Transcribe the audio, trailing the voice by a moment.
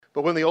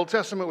But when the Old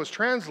Testament was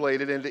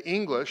translated into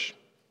English,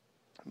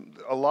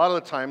 a lot of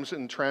the times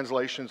in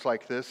translations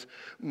like this,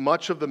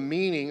 much of the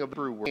meaning of the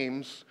Hebrew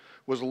names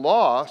was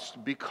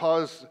lost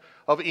because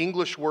of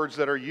English words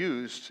that are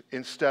used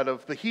instead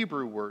of the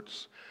Hebrew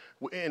words.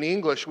 In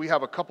English, we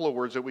have a couple of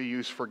words that we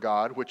use for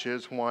God, which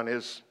is, one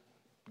is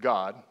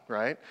God,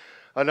 right?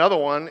 Another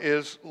one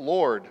is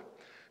Lord.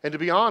 And to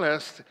be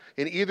honest,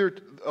 in either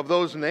of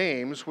those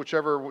names,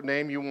 whichever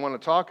name you want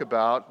to talk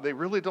about, they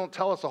really don't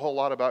tell us a whole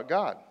lot about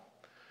God.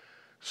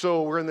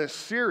 So we're in this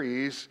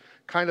series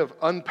kind of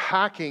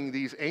unpacking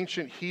these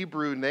ancient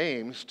Hebrew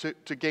names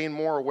to gain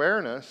more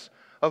awareness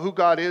of who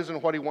God is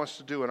and what He wants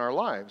to do in our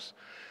lives.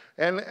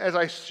 And as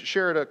I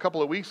shared a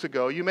couple of weeks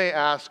ago, you may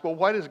ask, well,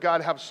 why does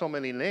God have so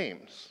many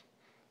names?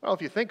 Well,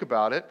 if you think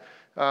about it,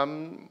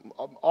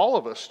 all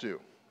of us do.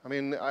 I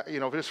mean,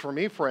 just for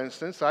me, for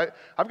instance,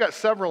 I've got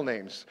several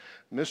names.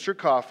 Mr.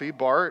 Coffee,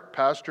 Bart,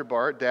 Pastor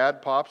Bart,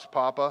 Dad, Pops,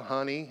 Papa,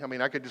 Honey. I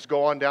mean, I could just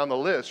go on down the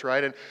list,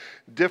 right? And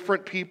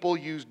different people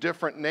use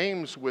different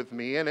names with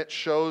me, and it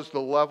shows the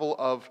level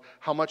of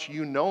how much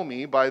you know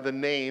me by the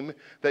name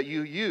that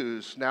you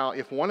use. Now,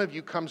 if one of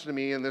you comes to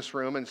me in this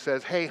room and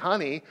says, hey,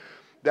 Honey,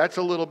 that's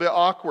a little bit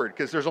awkward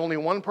because there's only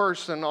one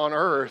person on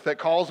earth that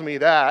calls me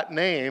that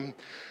name,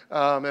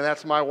 and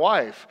that's my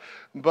wife.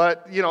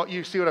 But,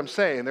 you see what I'm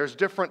saying. There's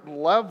different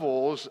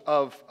levels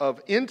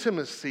of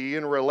intimacy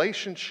and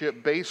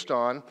relationship based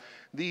on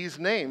these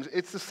names.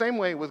 It's the same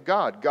way with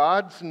God.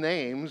 God's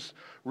names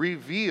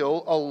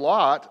reveal a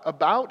lot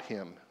about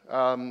Him.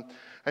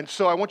 And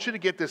so I want you to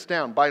get this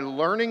down. By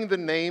learning the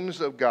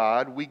names of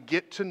God, we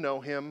get to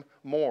know Him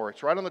more.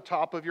 It's right on the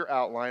top of your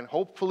outline.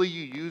 Hopefully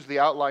you use the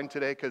outline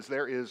today because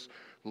there is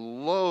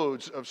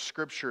loads of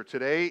Scripture.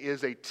 Today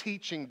is a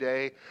teaching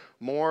day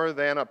more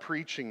than a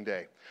preaching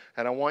day.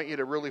 And I want you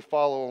to really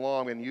follow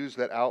along and use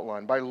that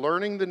outline. By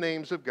learning the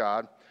names of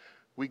God,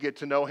 we get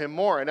to know Him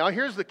more. And now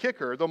here's the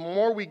kicker. The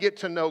more we get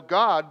to know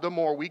God, the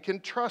more we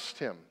can trust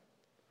Him.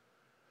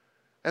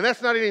 And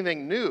that's not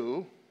anything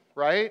new,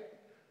 right?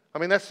 I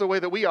mean, that's the way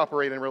that we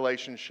operate in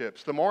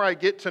relationships. The more I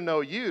get to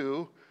know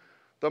you,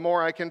 the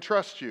more I can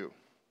trust you.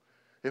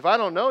 If I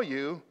don't know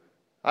you,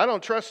 I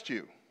don't trust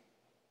you,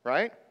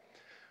 right?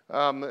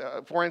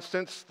 For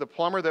instance, the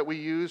plumber that we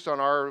used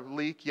on our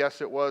leak, yes,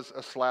 it was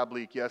a slab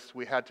leak. Yes,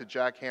 we had to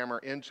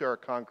jackhammer into our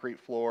concrete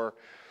floor.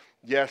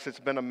 Yes, it's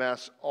been a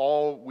mess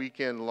all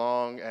weekend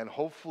long, and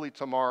hopefully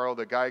tomorrow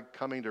the guy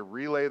coming to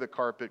relay the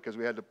carpet, because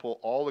we had to pull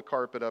all the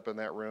carpet up in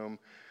that room,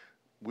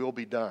 will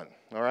be done,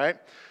 all right?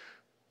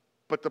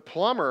 But the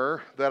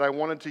plumber that I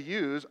wanted to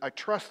use, I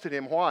trusted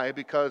him. Why?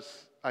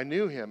 Because I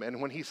knew him. And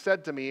when he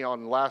said to me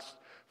on last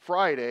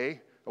Friday,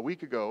 a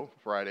week ago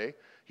Friday,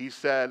 he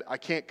said, I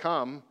can't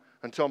come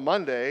until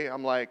Monday.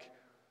 I'm like,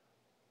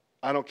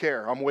 I don't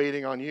care. I'm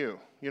waiting on you.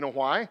 You know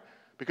why?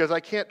 Because I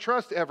can't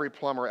trust every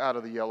plumber out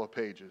of the yellow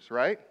pages,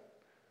 right?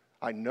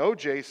 I know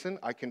Jason.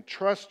 I can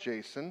trust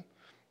Jason.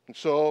 And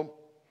so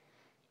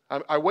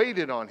I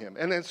waited on him.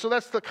 And then, so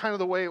that's the kind of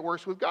the way it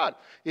works with God.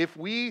 If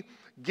we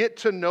get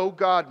to know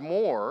God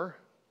more,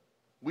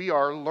 we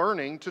are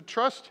learning to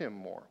trust Him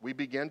more. We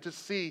begin to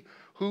see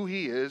who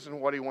He is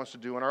and what He wants to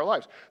do in our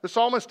lives. The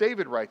psalmist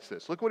David writes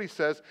this. Look what he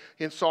says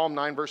in Psalm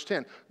 9, verse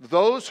 10.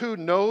 Those who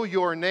know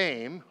your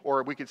name,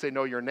 or we could say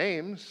know your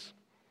names,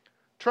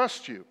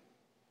 trust you.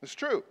 It's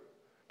true,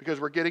 because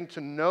we're getting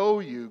to know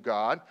you,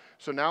 God,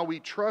 so now we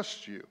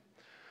trust you.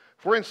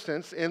 For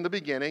instance, in the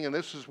beginning, and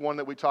this is one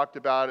that we talked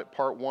about at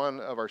part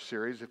 1 of our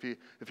series. If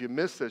you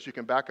missed this, you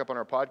can back up on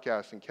our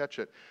podcast and catch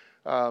it.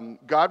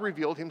 God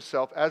revealed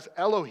Himself as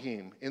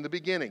Elohim in the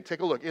beginning.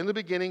 Take a look. In the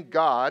beginning,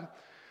 God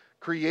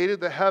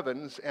created the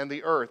heavens and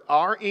the earth.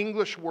 Our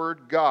English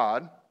word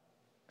God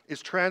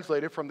is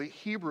translated from the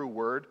Hebrew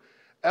word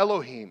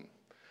Elohim.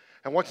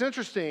 And what's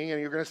interesting,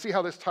 and you're going to see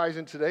how this ties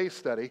in today's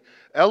study,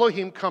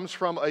 Elohim comes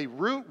from a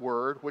root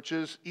word, which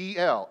is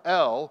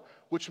El,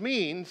 which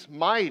means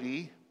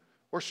mighty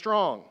or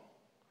strong.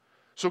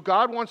 So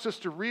God wants us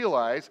to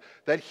realize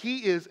that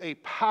He is a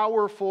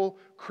powerful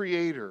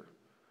creator.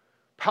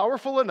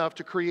 Powerful enough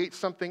to create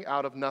something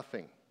out of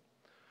nothing.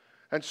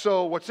 And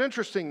so what's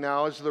interesting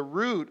now is the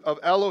root of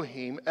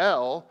Elohim,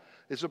 El,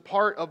 is a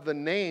part of the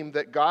name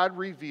that God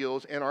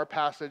reveals in our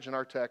passage, in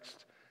our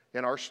text,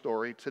 in our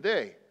story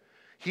today.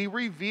 He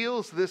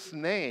reveals this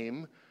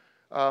name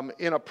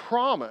in a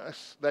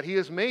promise that He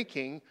is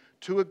making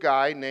to a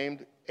guy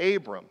named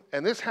Abram.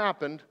 And this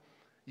happened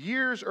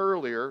years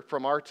earlier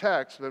from our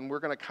text, and we're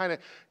going to kind of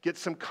get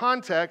some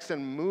context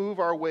and move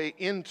our way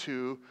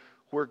into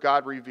where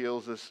God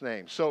reveals this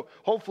name. So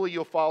hopefully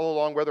you'll follow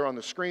along, whether on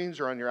the screens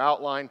or on your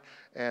outline,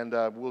 and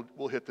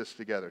we'll hit this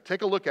together.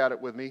 Take a look at it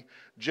with me.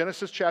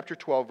 Genesis chapter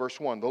 12, verse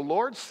 1. The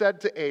Lord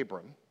said to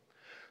Abram,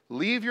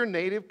 leave your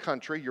native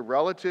country, your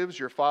relatives,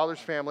 your father's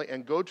family,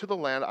 and go to the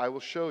land I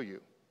will show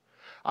you.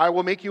 I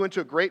will make you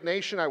into a great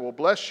nation. I will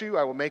bless you.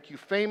 I will make you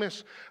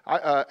famous,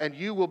 and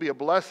you will be a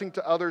blessing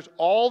to others.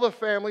 All the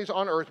families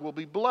on earth will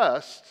be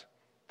blessed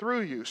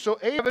through you. So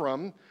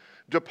Abram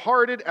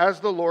departed as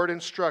the Lord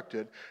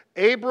instructed.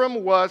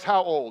 Abram was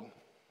how old?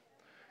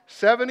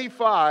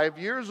 75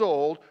 years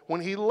old,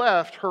 when he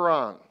left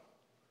Haran.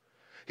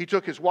 He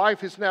took his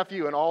wife, his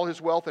nephew, and all his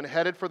wealth and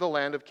headed for the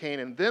land of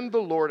Canaan. Then the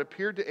Lord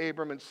appeared to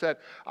Abram and said,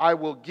 I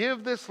will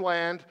give this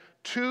land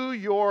to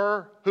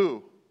your,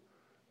 who?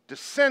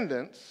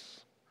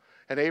 Descendants.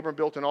 And Abram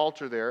built an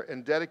altar there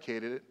and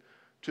dedicated it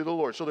to the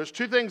Lord. So there's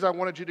two things I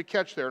wanted you to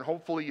catch there, and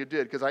hopefully you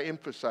did, because I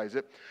emphasize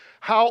it.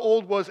 How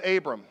old was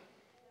Abram?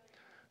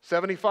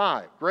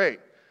 75. Great.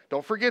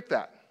 Don't forget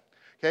that.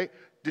 Okay?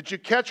 Did you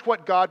catch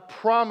what God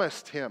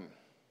promised him?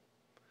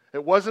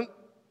 It wasn't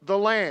the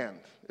land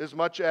as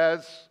much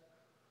as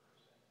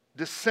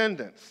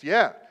descendants.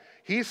 Yeah.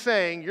 He's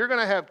saying you're going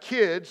to have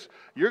kids,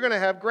 you're going to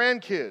have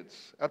grandkids.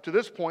 Up to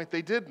this point,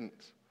 they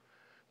didn't.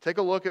 Take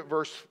a look at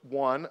verse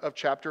 1 of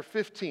chapter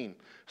 15.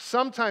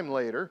 Sometime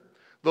later,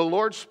 the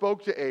Lord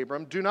spoke to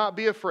Abram, do not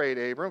be afraid,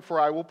 Abram, for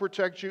I will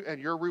protect you and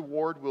your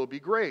reward will be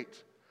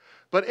great.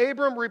 But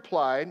Abram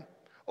replied,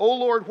 O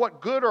Lord,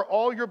 what good are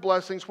all your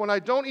blessings when I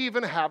don't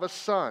even have a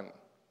son?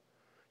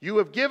 You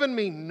have given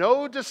me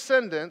no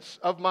descendants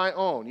of my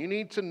own. You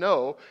need to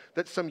know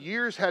that some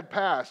years had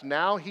passed.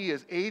 Now he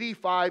is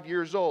 85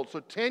 years old. So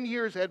 10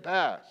 years had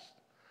passed.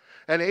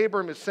 And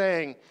Abram is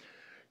saying,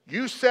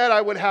 you said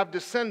I would have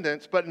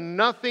descendants, but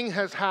nothing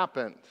has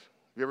happened.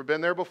 Have you ever been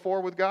there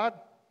before with God?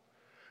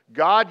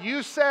 God,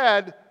 you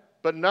said,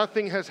 but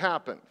nothing has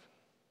happened.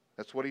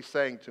 That's what he's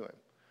saying to him.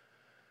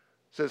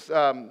 It says,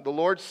 the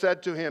Lord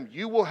said to him,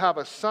 you will have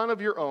a son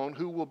of your own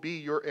who will be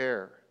your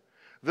heir.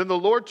 Then the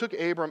Lord took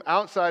Abram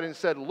outside and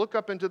said, look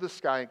up into the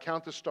sky and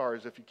count the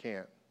stars if you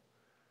can.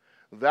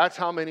 That's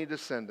how many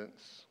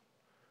descendants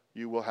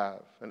you will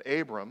have. And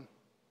Abram,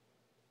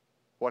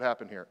 what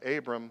happened here?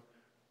 Abram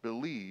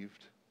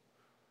believed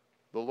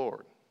the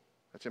Lord.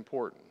 That's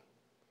important.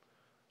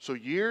 So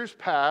years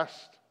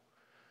passed.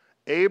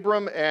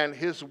 Abram and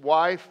his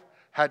wife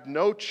had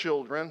no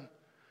children,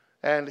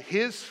 and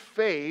his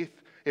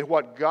faith in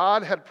what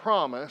God had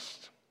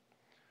promised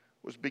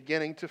was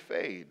beginning to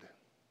fade.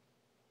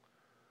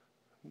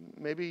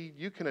 Maybe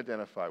you can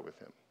identify with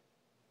him.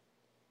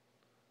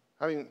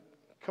 I mean,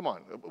 come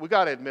on. We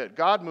got to admit,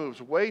 God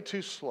moves way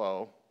too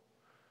slow,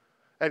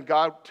 and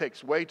God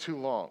takes way too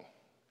long.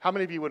 How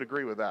many of you would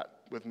agree with that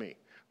with me?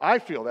 I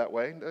feel that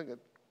way.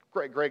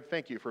 Greg,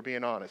 thank you for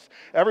being honest.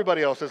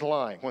 Everybody else is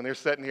lying when they're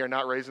sitting here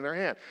not raising their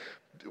hand.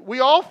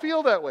 We all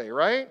feel that way,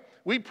 right?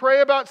 We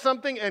pray about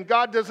something and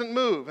God doesn't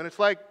move. And it's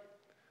like,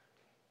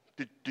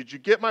 did you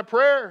get my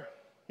prayer?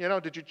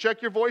 Did you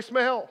check your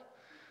voicemail?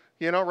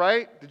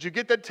 Right? Did you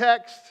get that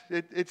text?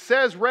 It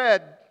says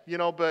read,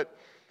 but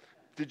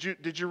did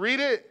you read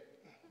it?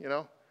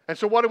 And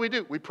so what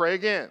do? We pray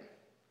again.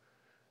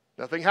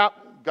 Nothing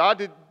happened.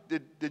 God,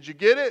 did you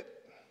get it?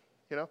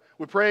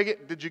 We pray again.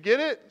 Did you get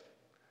it?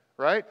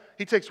 Right?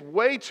 He takes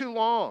way too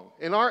long.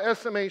 In our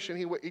estimation,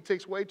 he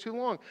takes way too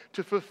long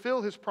to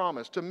fulfill his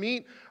promise, to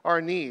meet our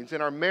needs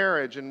in our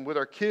marriage and with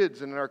our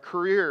kids and in our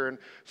career and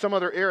some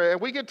other area. And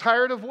we get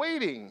tired of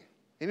waiting.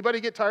 Anybody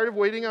get tired of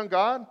waiting on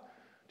God?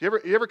 Do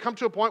you ever come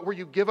to a point where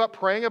you give up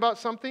praying about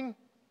something?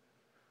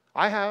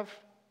 I have.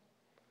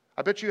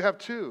 I bet you have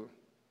too.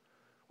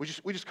 We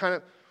just kind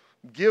of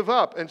give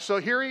up. And so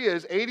here he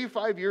is,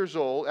 85 years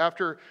old,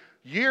 after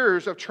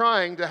years of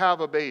trying to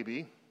have a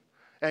baby.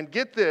 And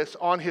get this,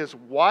 on his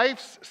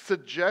wife's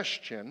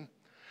suggestion,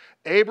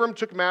 Abram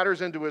took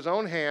matters into his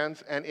own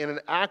hands, and in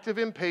an act of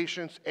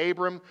impatience,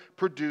 Abram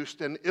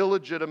produced an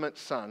illegitimate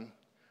son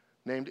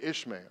named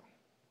Ishmael.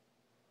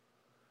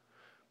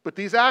 But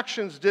these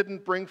actions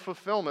didn't bring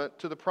fulfillment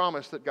to the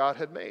promise that God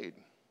had made.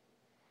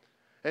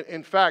 And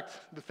in fact,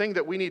 the thing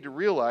that we need to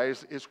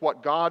realize is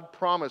what God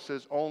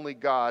promises, only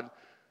God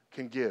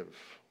can give.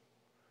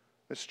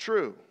 It's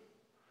true.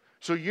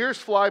 So years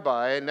fly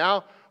by, and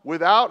now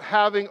without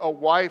having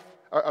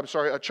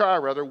a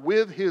child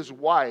with his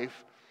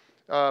wife,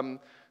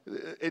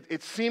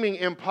 it's seeming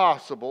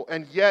impossible,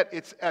 and yet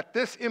it's at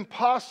this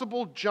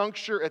impossible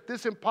juncture, at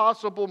this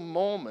impossible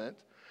moment,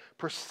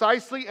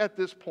 precisely at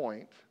this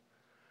point,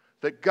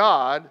 that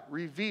God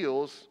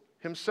reveals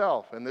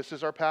himself. And this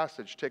is our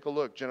passage. Take a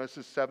look,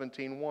 Genesis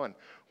 17:1.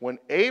 When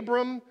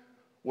Abram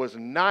was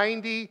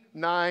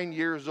 99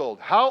 years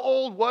old. How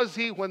old was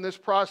he when this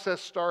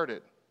process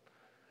started?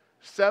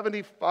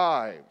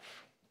 75.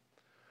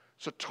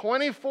 So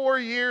 24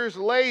 years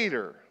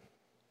later,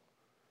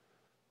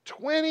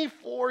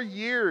 24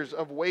 years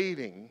of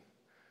waiting,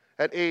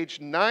 at age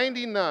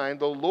 99,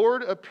 the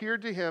Lord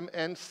appeared to him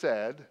and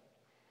said,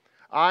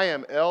 I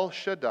am El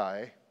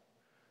Shaddai,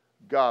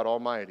 God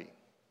Almighty.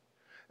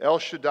 El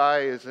Shaddai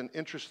is an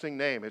interesting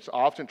name. It's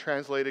often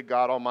translated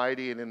God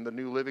Almighty, and in the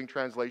New Living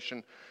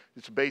Translation,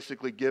 it's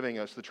basically giving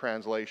us the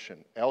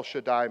translation. El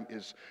Shaddai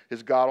is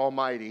God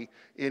Almighty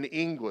in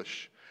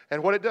English.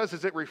 And what it does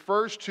is it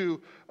refers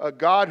to a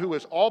God who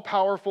is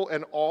all-powerful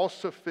and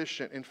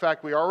all-sufficient. In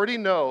fact, we already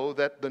know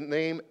that the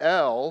name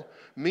El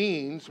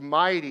means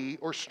mighty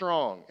or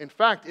strong. In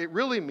fact, it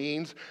really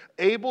means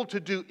able to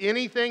do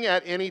anything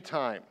at any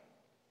time.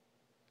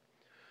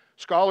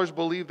 Scholars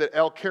believe that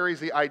El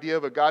carries the idea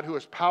of a God who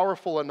is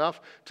powerful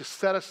enough to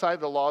set aside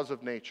the laws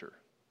of nature,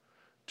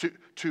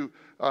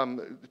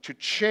 to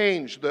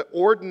change the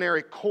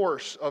ordinary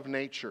course of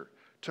nature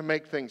to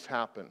make things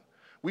happen.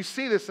 We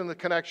see this in the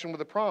connection with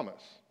the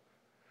promise.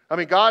 I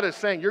mean, God is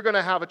saying, you're going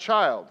to have a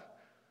child.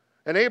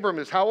 And Abram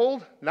is how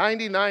old?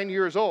 99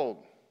 years old,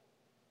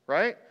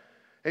 right?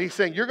 And he's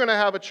saying, you're going to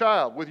have a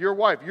child with your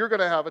wife. You're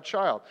going to have a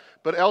child.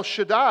 But El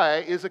Shaddai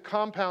is a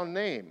compound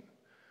name.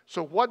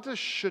 So what does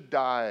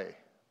Shaddai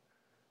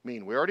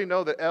mean? We already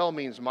know that El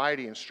means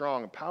mighty and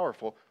strong and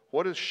powerful.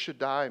 What does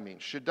Shaddai mean?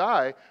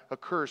 Shaddai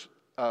occurs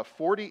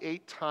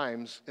 48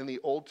 times in the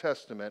Old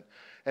Testament,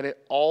 and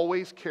it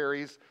always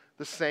carries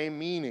the same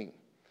meaning.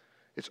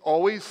 It's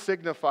always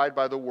signified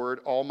by the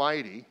word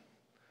Almighty,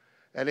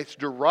 and it's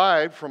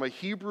derived from a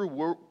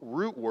Hebrew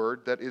root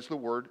word that is the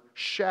word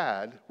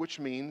shad, which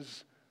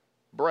means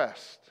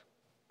breast.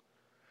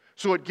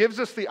 So it gives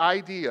us the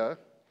idea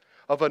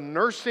of a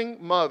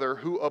nursing mother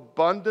who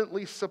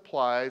abundantly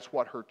supplies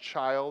what her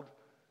child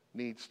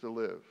needs to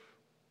live.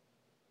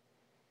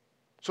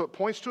 So it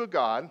points to a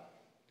God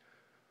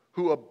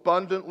who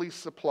abundantly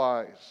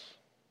supplies,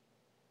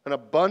 an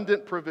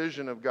abundant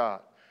provision of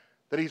God,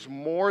 that He's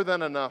more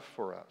than enough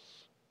for us.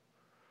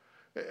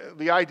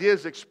 The idea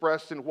is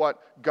expressed in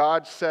what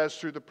God says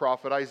through the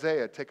prophet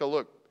Isaiah. Take a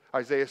look,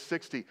 Isaiah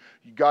 60.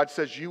 God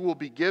says, you will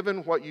be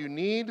given what you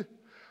need,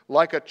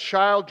 like a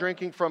child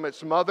drinking from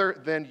its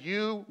mother, then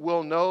you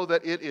will know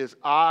that it is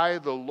I,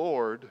 the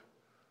Lord,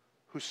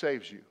 who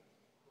saves you.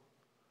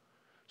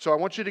 So I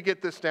want you to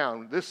get this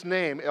down. This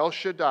name, El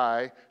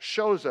Shaddai,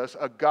 shows us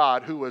a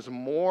God who is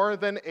more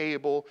than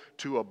able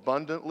to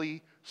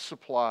abundantly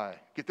supply.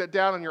 Get that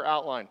down in your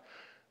outline.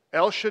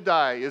 El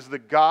Shaddai is the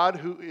God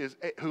who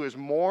is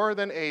more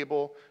than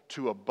able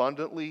to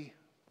abundantly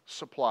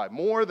supply.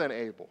 More than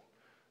able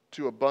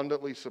to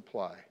abundantly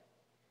supply.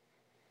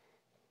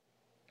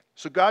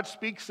 So God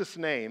speaks this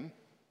name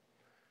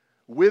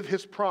with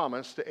His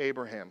promise to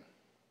Abraham.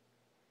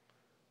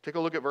 Take a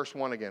look at verse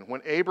 1 again.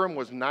 When Abram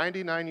was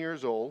 99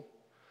 years old,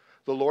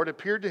 the Lord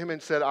appeared to him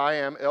and said, I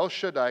am El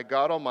Shaddai,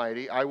 God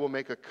Almighty. I will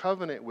make a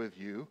covenant with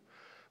you,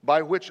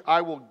 by which I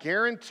will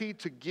guarantee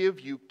to give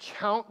you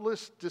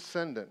countless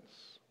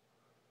descendants.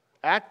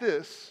 At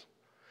this,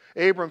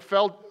 Abram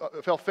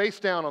fell face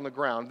down on the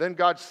ground. Then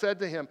God said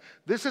to him,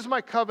 this is my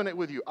covenant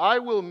with you. I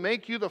will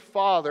make you the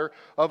father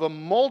of a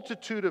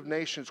multitude of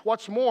nations.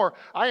 What's more,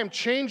 I am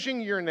changing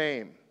your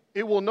name.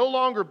 It will no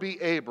longer be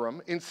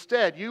Abram.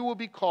 Instead, you will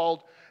be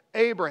called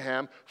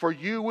Abraham, for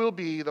you will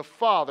be the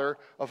father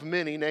of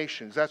many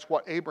nations. That's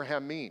what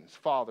Abraham means,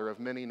 father of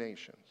many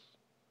nations.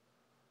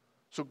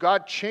 So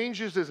God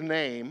changes his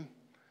name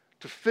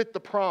to fit the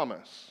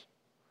promise.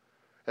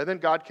 And then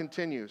God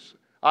continues,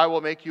 I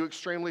will make you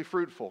extremely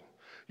fruitful.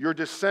 Your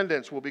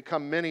descendants will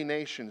become many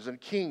nations, and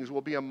kings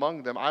will be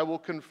among them. I will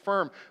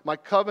confirm my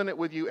covenant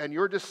with you and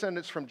your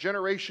descendants from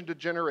generation to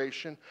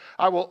generation.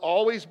 I will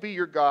always be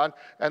your God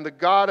and the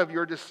God of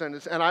your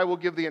descendants, and I will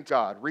give thee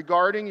God.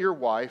 Regarding your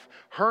wife,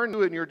 her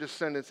and your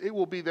descendants, it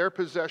will be their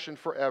possession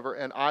forever,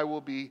 and I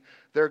will be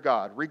their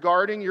God.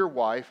 Regarding your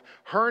wife,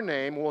 her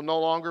name will no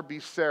longer be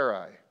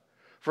Sarai.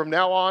 From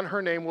now on,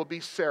 her name will be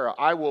Sarah.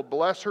 I will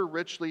bless her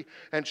richly,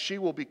 and she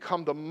will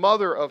become the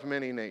mother of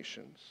many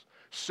nations.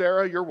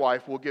 Sarah, your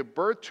wife, will give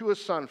birth to a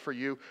son for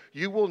you.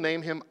 You will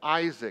name him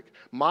Isaac.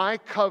 My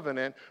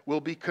covenant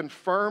will be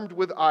confirmed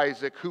with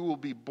Isaac, who will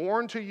be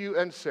born to you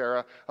and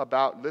Sarah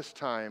about this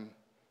time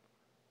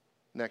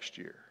next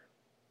year.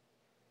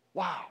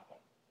 Wow.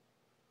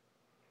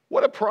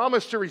 What a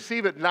promise to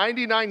receive at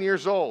 99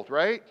 years old,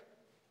 right?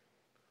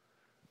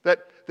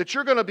 That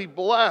you're going to be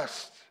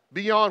blessed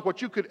beyond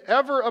what you could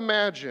ever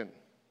imagine.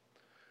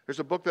 There's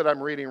a book that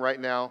I'm reading right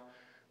now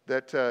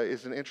that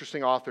is an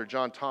interesting author,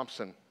 John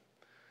Thompson.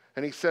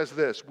 And he says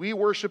this, we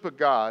worship a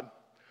God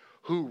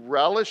who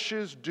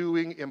relishes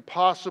doing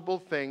impossible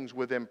things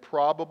with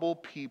improbable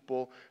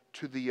people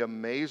to the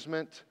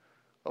amazement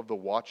of the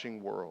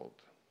watching world.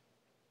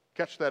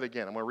 Catch that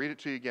again. I'm going to read it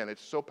to you again.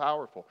 It's so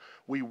powerful.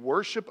 We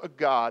worship a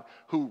God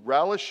who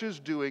relishes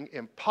doing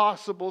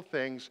impossible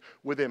things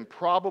with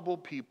improbable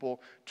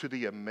people to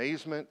the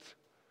amazement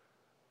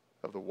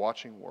of the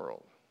watching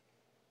world.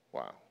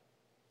 Wow.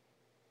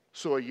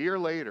 So a year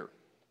later,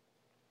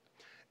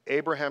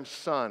 Abraham's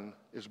son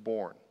is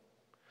born.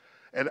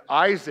 And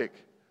Isaac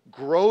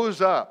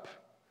grows up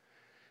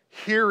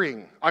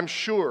hearing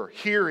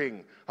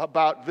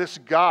about this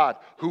God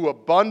who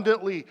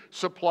abundantly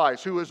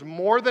supplies, who is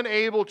more than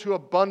able to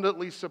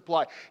abundantly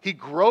supply. He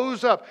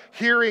grows up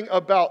hearing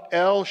about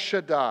El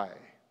Shaddai.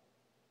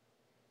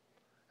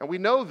 And we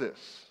know this.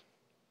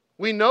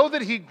 We know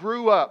that he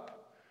grew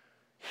up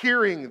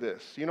hearing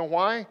this. You know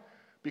why?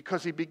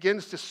 Because he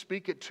begins to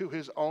speak it to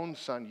his own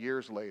son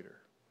years later.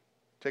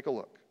 Take a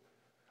look.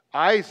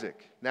 Isaac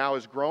now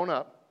is grown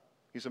up.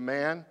 He's a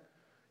man.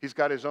 He's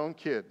got his own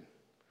kid.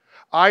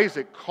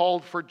 Isaac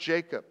called for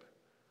Jacob,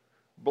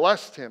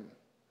 blessed him,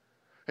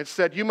 and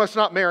said, you must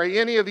not marry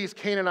any of these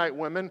Canaanite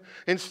women.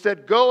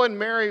 Instead, go and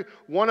marry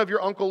one of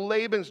your uncle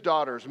Laban's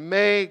daughters.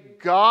 May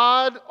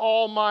God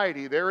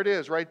Almighty, there it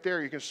is right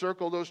there. You can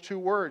circle those two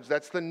words.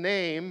 That's the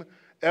name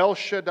El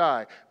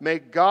Shaddai. May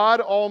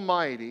God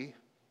Almighty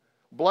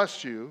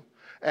bless you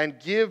and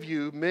give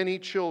you many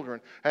children,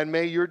 and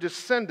may your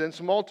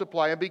descendants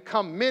multiply and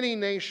become many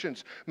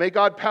nations. May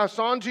God pass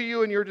on to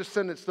you and your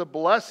descendants the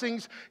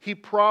blessings He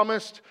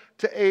promised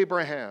to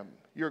Abraham,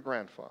 your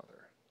grandfather.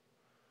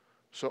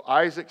 So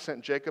Isaac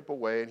sent Jacob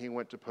away, and he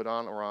went to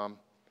Padan Aram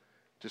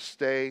to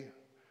stay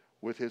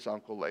with his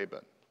uncle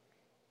Laban.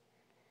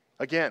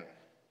 Again,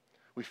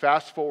 we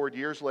fast forward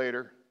years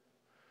later.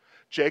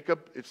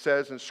 Jacob, it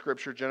says in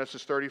Scripture,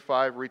 Genesis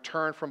 35,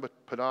 returned from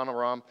Padan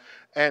Aram,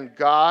 and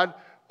God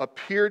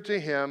appeared to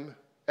him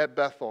at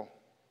Bethel.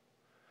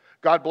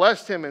 God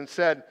blessed him and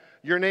said,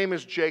 "Your name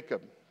is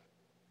Jacob,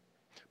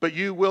 but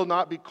you will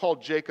not be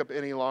called Jacob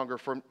any longer.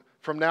 From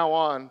now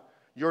on,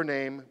 your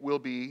name will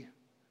be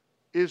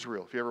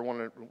Israel." If you ever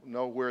want to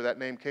know where that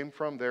name came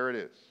from, there it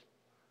is.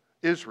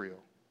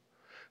 Israel.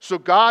 So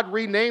God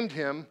renamed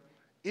him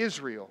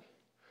Israel.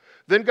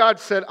 Then God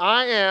said,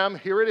 "I am,"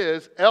 here it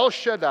is, El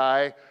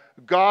Shaddai,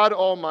 God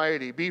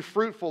Almighty. Be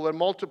fruitful and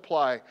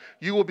multiply.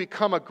 You will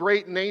become a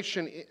great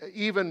nation,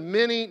 even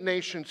many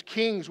nations.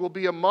 Kings will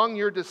be among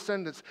your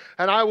descendants.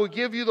 And I will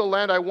give you the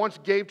land I once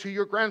gave to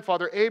your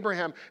grandfather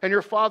Abraham and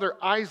your father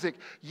Isaac.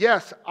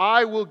 Yes,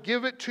 I will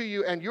give it to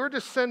you and your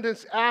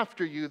descendants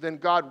after you." Then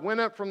God went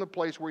up from the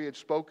place where He had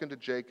spoken to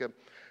Jacob,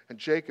 and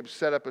Jacob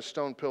set up a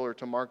stone pillar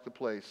to mark the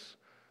place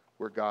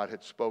where God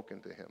had spoken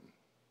to him.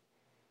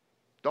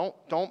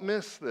 Don't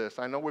miss this.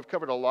 I know we've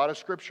covered a lot of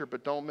Scripture,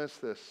 but don't miss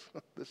this.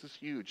 This is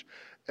huge.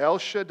 El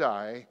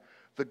Shaddai,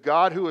 the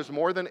God who is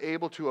more than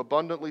able to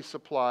abundantly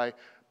supply,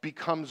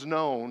 becomes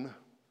known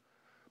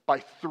by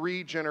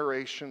 3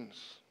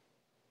 generations.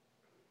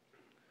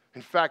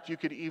 In fact, you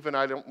could even,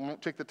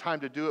 won't take the time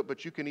to do it,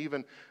 but you can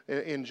even,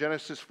 in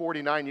Genesis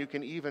 49, you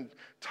can even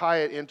tie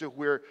it into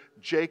where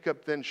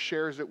Jacob then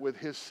shares it with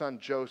his son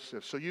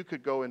Joseph. So you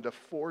could go into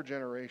 4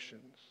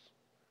 generations.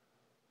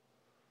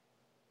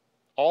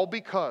 All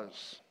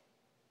because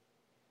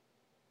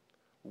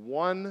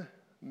one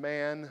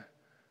man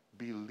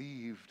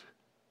believed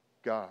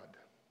God.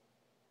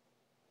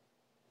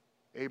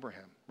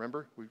 Abraham.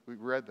 Remember? We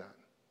read that.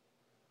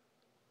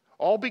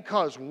 All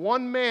because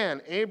one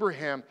man,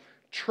 Abraham,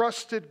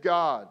 trusted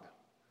God.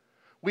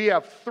 We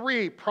have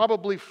 3,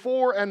 probably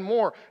 4 and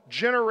more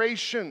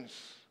generations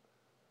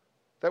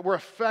that were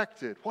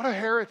affected. What a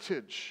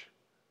heritage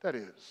that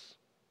is.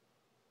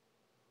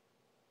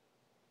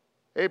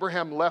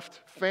 Abraham left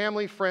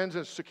family, friends,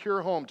 and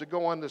secure home to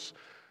go on this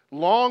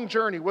long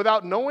journey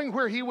without knowing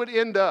where he would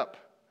end up.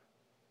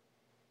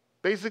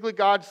 Basically,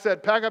 God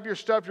said, "Pack up your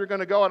stuff, you're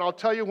going to go, and I'll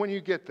tell you when you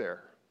get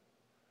there."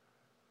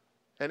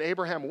 And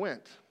Abraham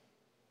went.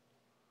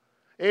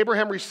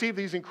 Abraham received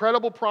these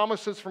incredible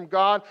promises from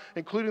God,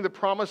 including the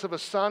promise of a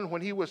son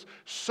when he was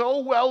so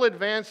well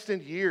advanced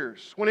in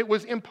years, when it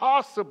was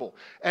impossible.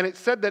 And it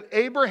said that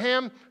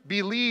Abraham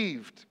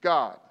believed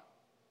God.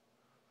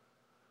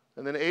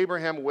 And then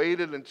Abraham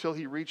waited until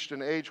he reached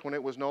an age when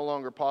it was no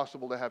longer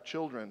possible to have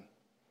children.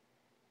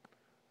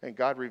 And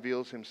God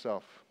reveals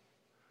Himself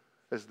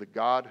as the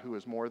God who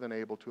is more than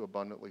able to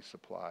abundantly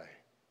supply.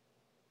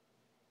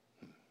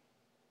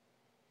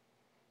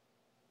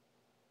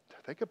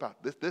 Think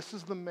about this. This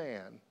is the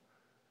man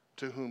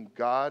to whom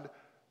God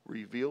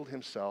revealed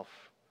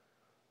Himself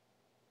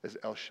as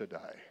El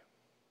Shaddai.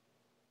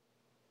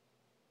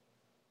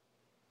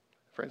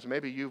 Friends,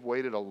 maybe you've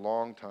waited a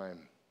long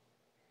time.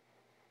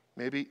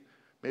 Maybe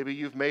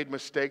you've made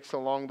mistakes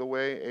along the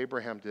way.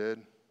 Abraham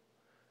did.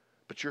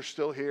 But you're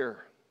still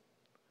here.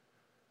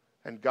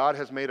 And God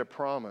has made a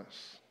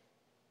promise.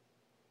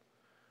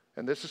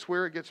 And this is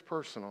where it gets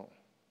personal.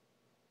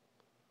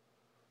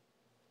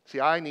 See,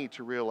 I need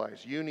to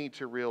realize, you need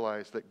to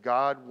realize that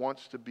God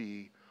wants to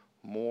be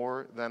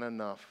more than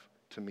enough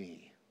to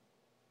me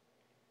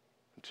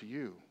and to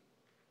you.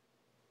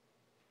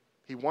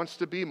 He wants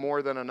to be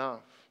more than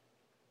enough.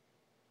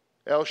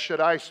 El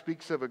Shaddai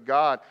speaks of a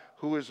God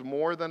who is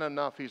more than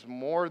enough. He's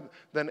more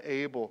than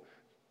able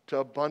to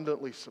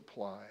abundantly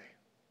supply.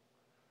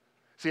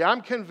 See,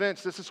 I'm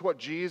convinced this is what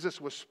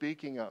Jesus was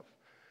speaking of.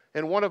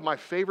 In one of my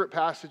favorite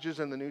passages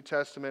in the New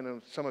Testament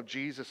and some of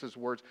Jesus'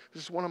 words,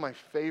 this is one of my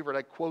favorite.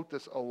 I quote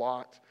this a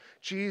lot.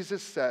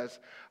 Jesus says,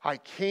 "I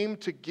came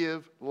to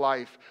give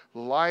life,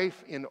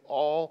 life in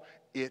all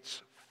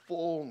its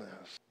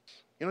fullness."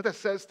 You know what that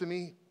says to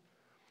me?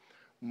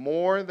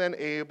 More than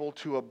able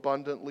to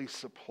abundantly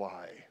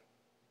supply.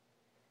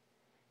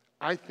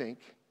 I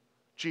think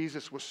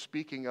Jesus was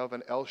speaking of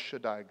an El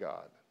Shaddai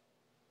God.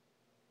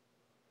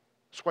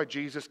 That's why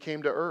Jesus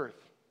came to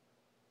earth,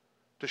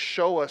 to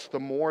show us the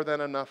more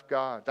than enough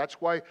God. That's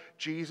why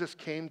Jesus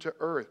came to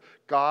earth.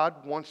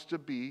 God wants to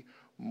be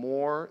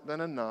more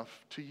than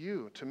enough to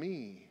you, to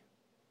me.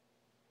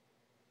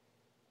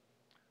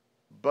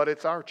 But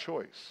it's our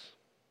choice.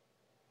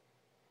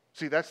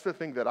 See, that's the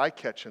thing that I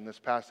catch in this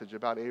passage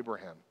about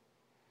Abraham.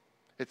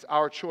 It's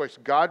our choice.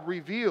 God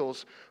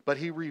reveals, but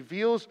He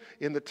reveals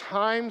in the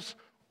times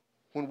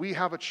when we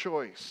have a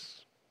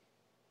choice.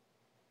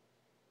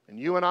 And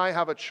you and I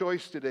have a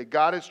choice today.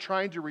 God is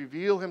trying to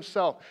reveal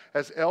himself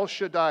as El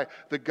Shaddai,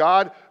 the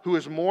God who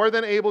is more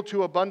than able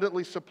to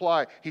abundantly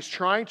supply. He's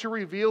trying to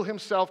reveal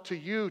himself to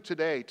you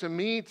today, to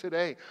me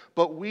today.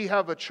 But we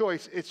have a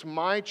choice. It's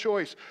my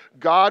choice.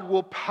 God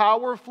will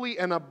powerfully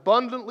and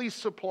abundantly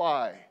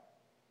supply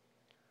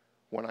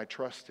when I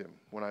trust him,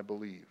 when I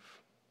believe.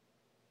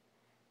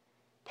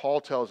 Paul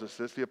tells us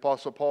this. The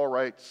Apostle Paul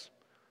writes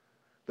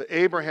that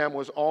Abraham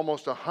was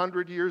almost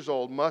 100 years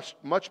old,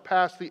 much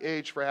past the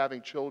age for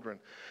having children.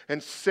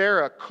 And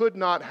Sarah could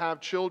not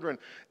have children.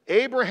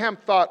 Abraham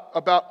thought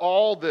about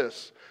all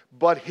this,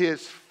 but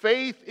his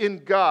faith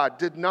in God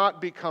did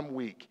not become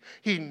weak.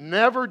 He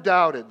never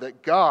doubted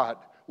that God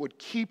would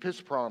keep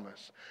his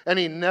promise, and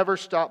he never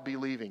stopped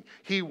believing.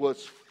 He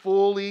was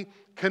fully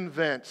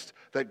convinced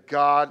that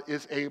God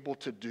is able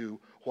to do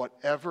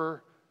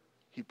whatever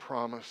he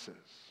promises.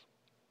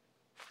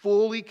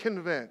 Fully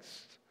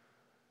convinced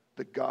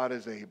that God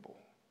is able.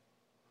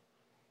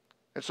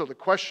 And so the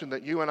question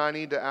that you and I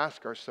need to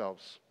ask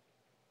ourselves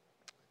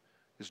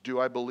is, do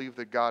I believe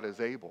that God is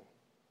able?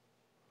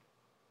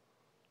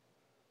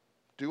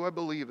 Do I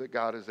believe that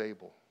God is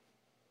able?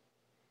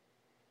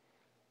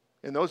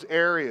 In those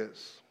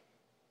areas,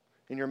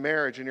 in your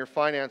marriage, in your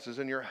finances,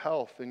 in your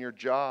health, in your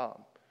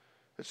job,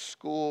 at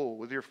school,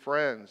 with your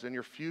friends, in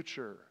your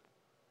future,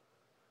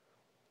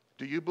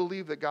 do you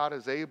believe that God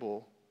is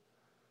able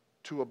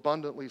to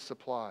abundantly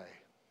supply?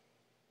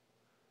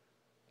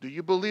 Do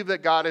you believe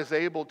that God is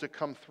able to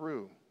come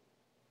through?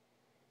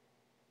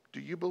 Do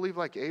you believe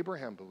like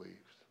Abraham believed?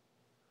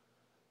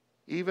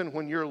 Even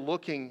when you're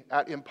looking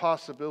at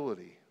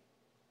impossibility,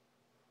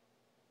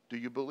 do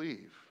you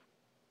believe?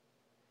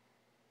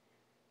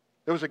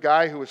 There was a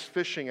guy who was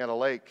fishing at a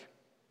lake.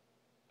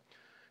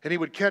 And he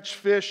would catch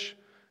fish,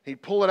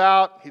 he'd pull it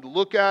out, he'd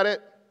look at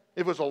it.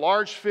 If it was a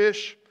large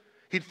fish,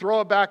 he'd throw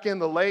it back in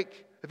the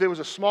lake. If it was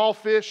a small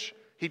fish,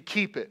 he'd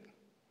keep it.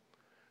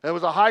 And there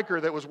was a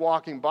hiker that was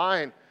walking by,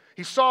 and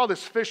he saw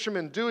this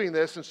fisherman doing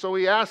this, and so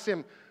he asked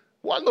him,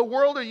 "What in the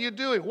world are you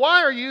doing?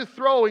 Why are you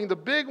throwing the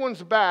big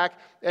ones back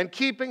and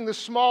keeping the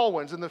small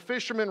ones?" And the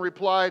fisherman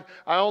replied,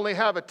 "I only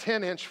have a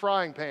 10-inch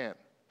frying pan."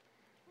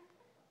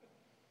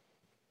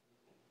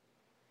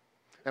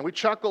 And we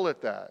chuckle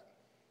at that.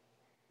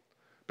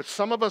 But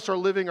some of us are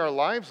living our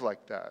lives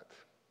like that.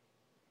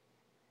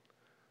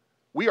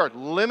 We are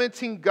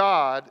limiting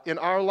God in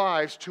our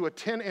lives to a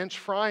 10-inch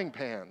frying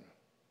pan.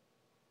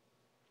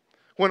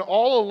 When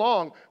all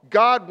along,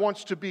 God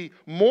wants to be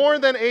more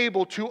than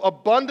able to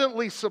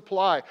abundantly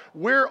supply.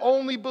 We're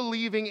only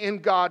believing in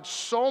God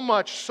so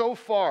much, so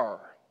far.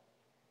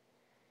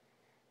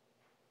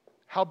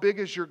 How big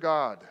is your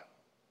God?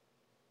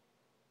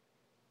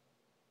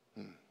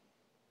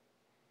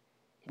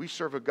 We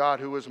serve a God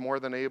who is more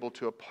than able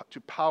to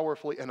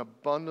powerfully and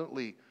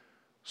abundantly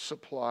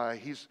supply.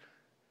 He's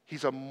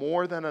a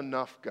more than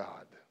enough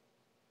God.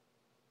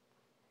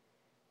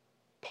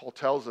 Paul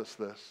tells us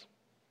this.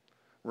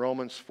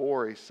 Romans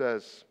 4, he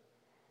says,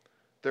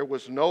 there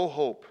was no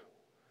hope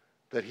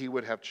that he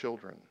would have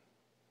children,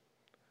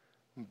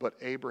 but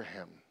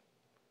Abraham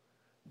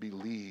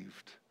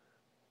believed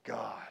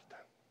God.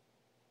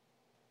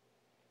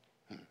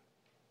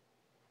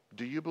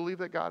 Do you believe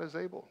that God is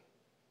able?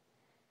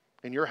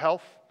 In your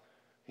health,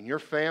 in your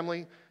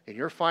family, in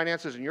your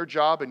finances, in your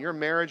job, in your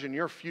marriage, in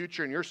your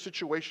future, in your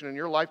situation, in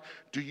your life,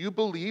 do you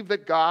believe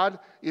that God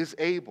is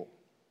able?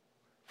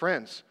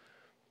 Friends,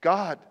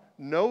 God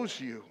knows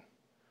you.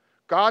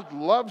 God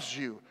loves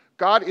you.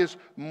 God is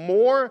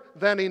more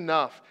than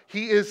enough.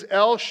 He is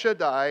El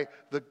Shaddai,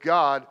 the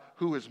God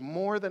who is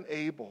more than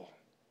able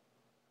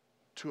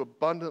to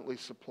abundantly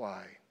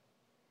supply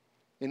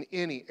in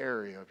any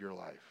area of your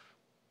life.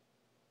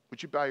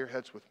 Would you bow your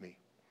heads with me?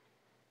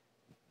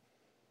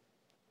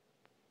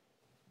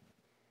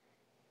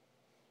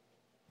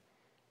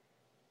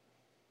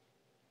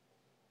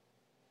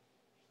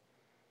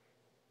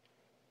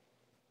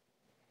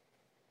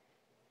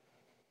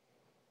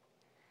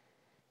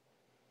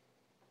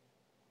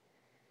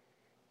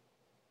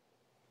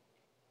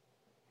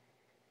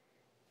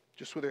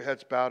 Just with your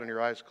heads bowed and your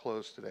eyes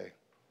closed today.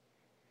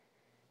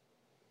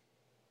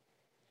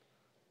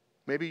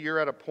 Maybe you're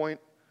at a point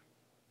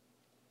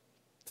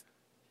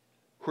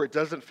where it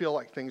doesn't feel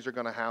like things are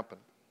going to happen.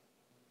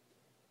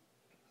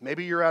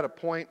 Maybe you're at a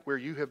point where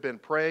you have been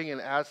praying and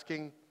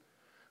asking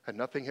and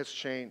nothing has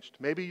changed.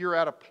 Maybe you're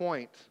at a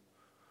point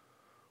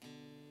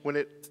when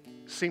it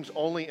seems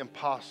only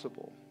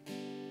impossible.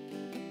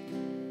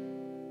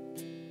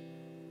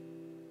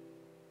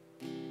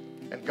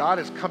 And God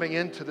is coming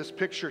into this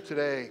picture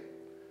today,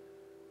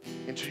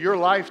 into your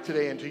life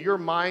today, into your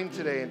mind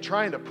today, and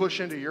trying to push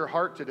into your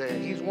heart today.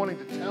 And He's wanting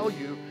to tell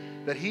you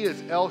that He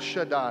is El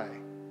Shaddai,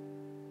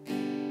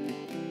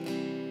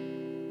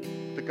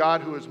 the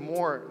God who is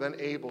more than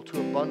able to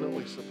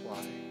abundantly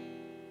supply.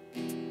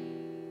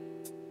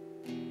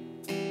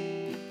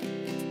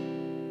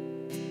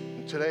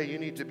 And today you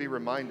need to be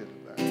reminded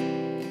of that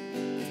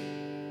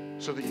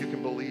so that you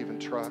can believe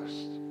and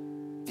trust.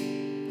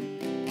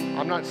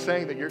 I'm not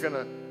saying that you're going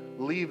to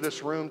leave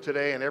this room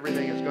today and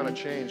everything is going to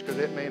change, because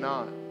it may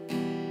not.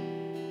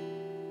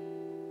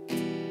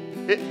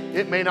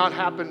 It may not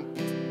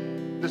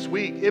happen this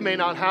week. It may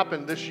not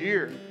happen this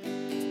year.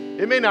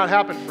 It may not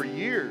happen for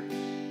years.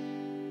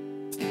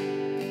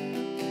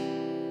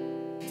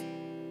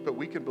 But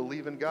we can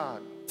believe in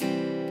God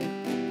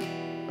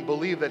and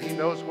believe that He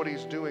knows what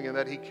He's doing and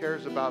that He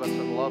cares about us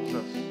and loves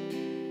us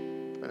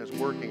and is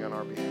working on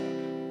our behalf.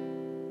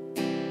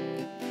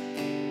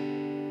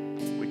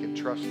 We can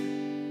trust Him.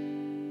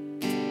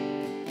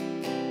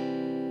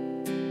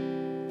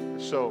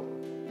 So,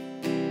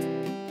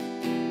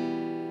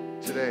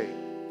 today,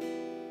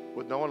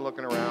 with no one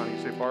looking around, you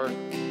say, Bart,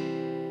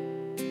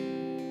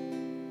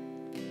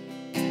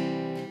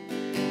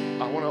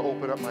 I want to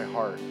open up my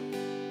heart,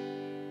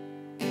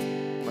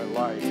 my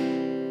life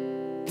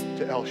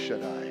to El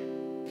Shaddai.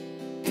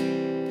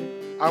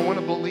 I want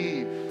to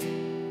believe,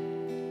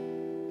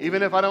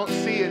 even if I don't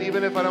see it,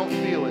 even if I don't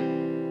feel it,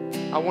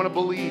 I want to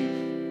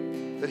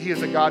believe that He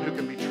is a God who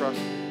can be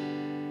trusted.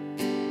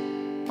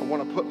 I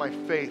want to put my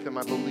faith and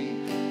my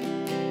belief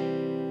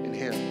in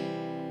Him,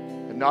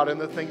 and not in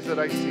the things that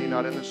I see,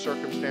 not in the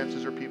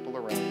circumstances or people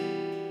around me.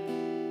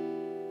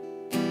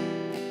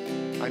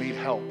 I need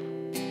help.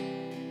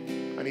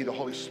 I need the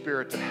Holy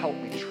Spirit to help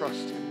me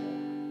trust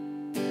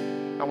Him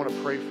more. I want to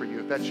pray for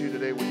you. If that's you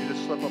today, would you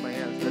just slip up my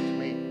hand and say, that's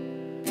me.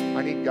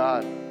 I need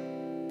God.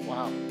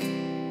 Wow.